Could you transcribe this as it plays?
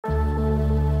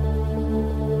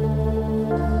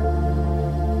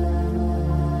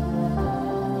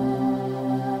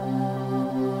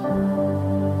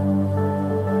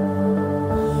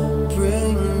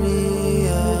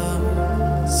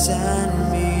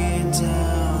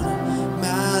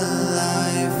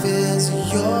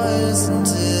are yours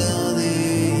until the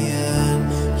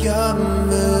end. Your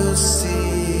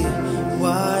mercy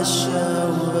wash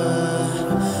over.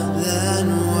 Then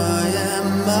why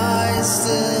am I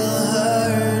still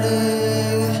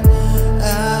hurting?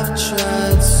 I've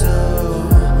tried so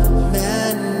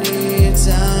many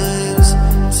times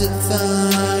to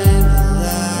find the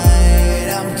light.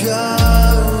 I'm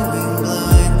going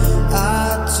blind.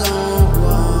 I don't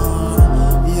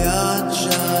want your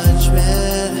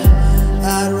judgment.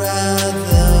 I'd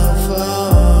rather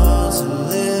fall to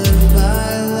live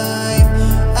my life.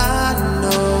 I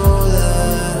know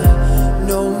that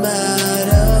no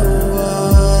matter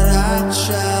what I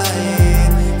try,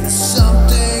 there's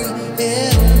something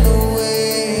in the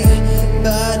way.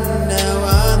 But now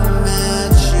I'm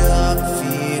at your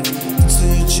feet to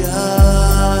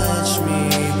judge me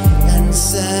and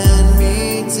send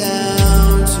me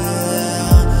down to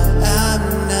hell. I'm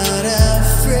not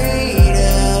afraid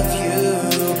of you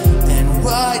and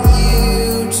what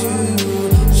you do.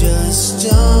 Just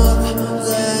don't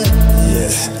let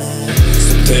this end.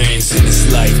 Some things in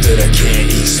this life that I can't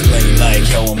explain, like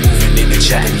how I'm moving in the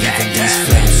chopper, leaving these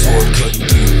flames. Sword cutting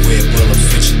through the whip while I'm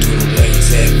switching through the lanes.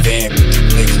 That van with the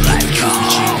blade, let me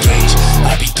engage.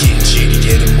 I be getting jaded,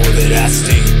 yeah, the more that I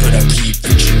stay, but I keep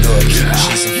reaching up, keep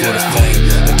chasing for the fame.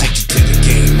 Addicted to the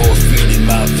game, morphine in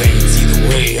my veins. Either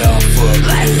way, I'm fucked,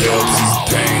 it helps ease the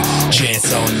pain.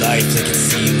 Chance on life, like it's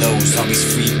CeeLo. Zombies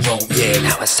free roam, yeah,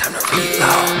 now it's time to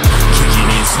reload. Kicking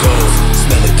in stove,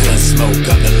 smell of gun smoke.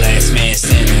 I'm the last man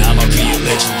standing, I'ma be a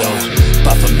legend though.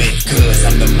 Baphomet, cause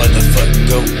I'm the motherfucking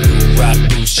GOAT. New rock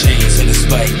boots, chains, and a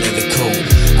spike leather coat.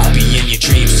 I'll be in your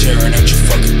dreams, tearing out your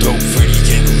fucking throat. Freddy,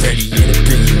 get ready, yeah, to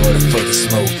bring you all the fucking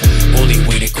smoke. Only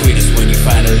way to quit is when you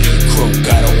finally croak.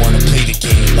 I don't wanna play the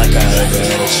game like I ever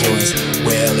had a choice.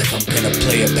 Well, if I'm gonna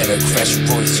play, I better crash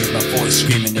Royce. Use my voice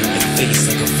screaming in your face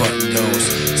like a fucking nose.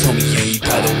 Told me, yeah, you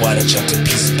by the water, chopped to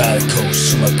pieces by the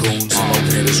coast. To my goons and my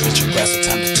weirdos, with your glass, it's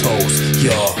time to toast.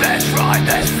 Yo, Let's ride,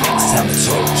 let's fall. it's time to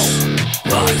toast.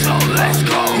 So let's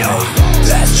go. Yo,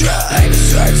 Let's try to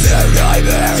search the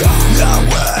nightmare. The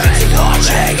words of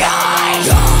watching eyes.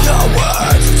 The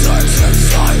words of turns to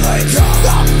silence.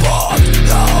 The fuck,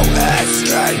 no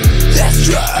escape. Let's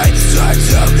try to search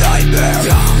the nightmare.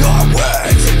 The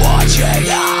words of watching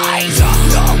eyes.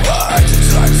 The words of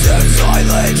turns to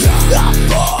silence. The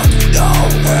fuck, no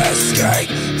escape.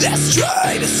 Let's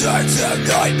try to search the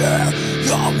nightmare.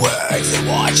 The words of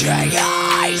watching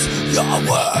eyes. The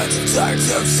words of turns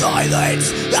to silence.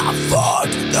 The fuck,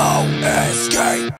 no escape.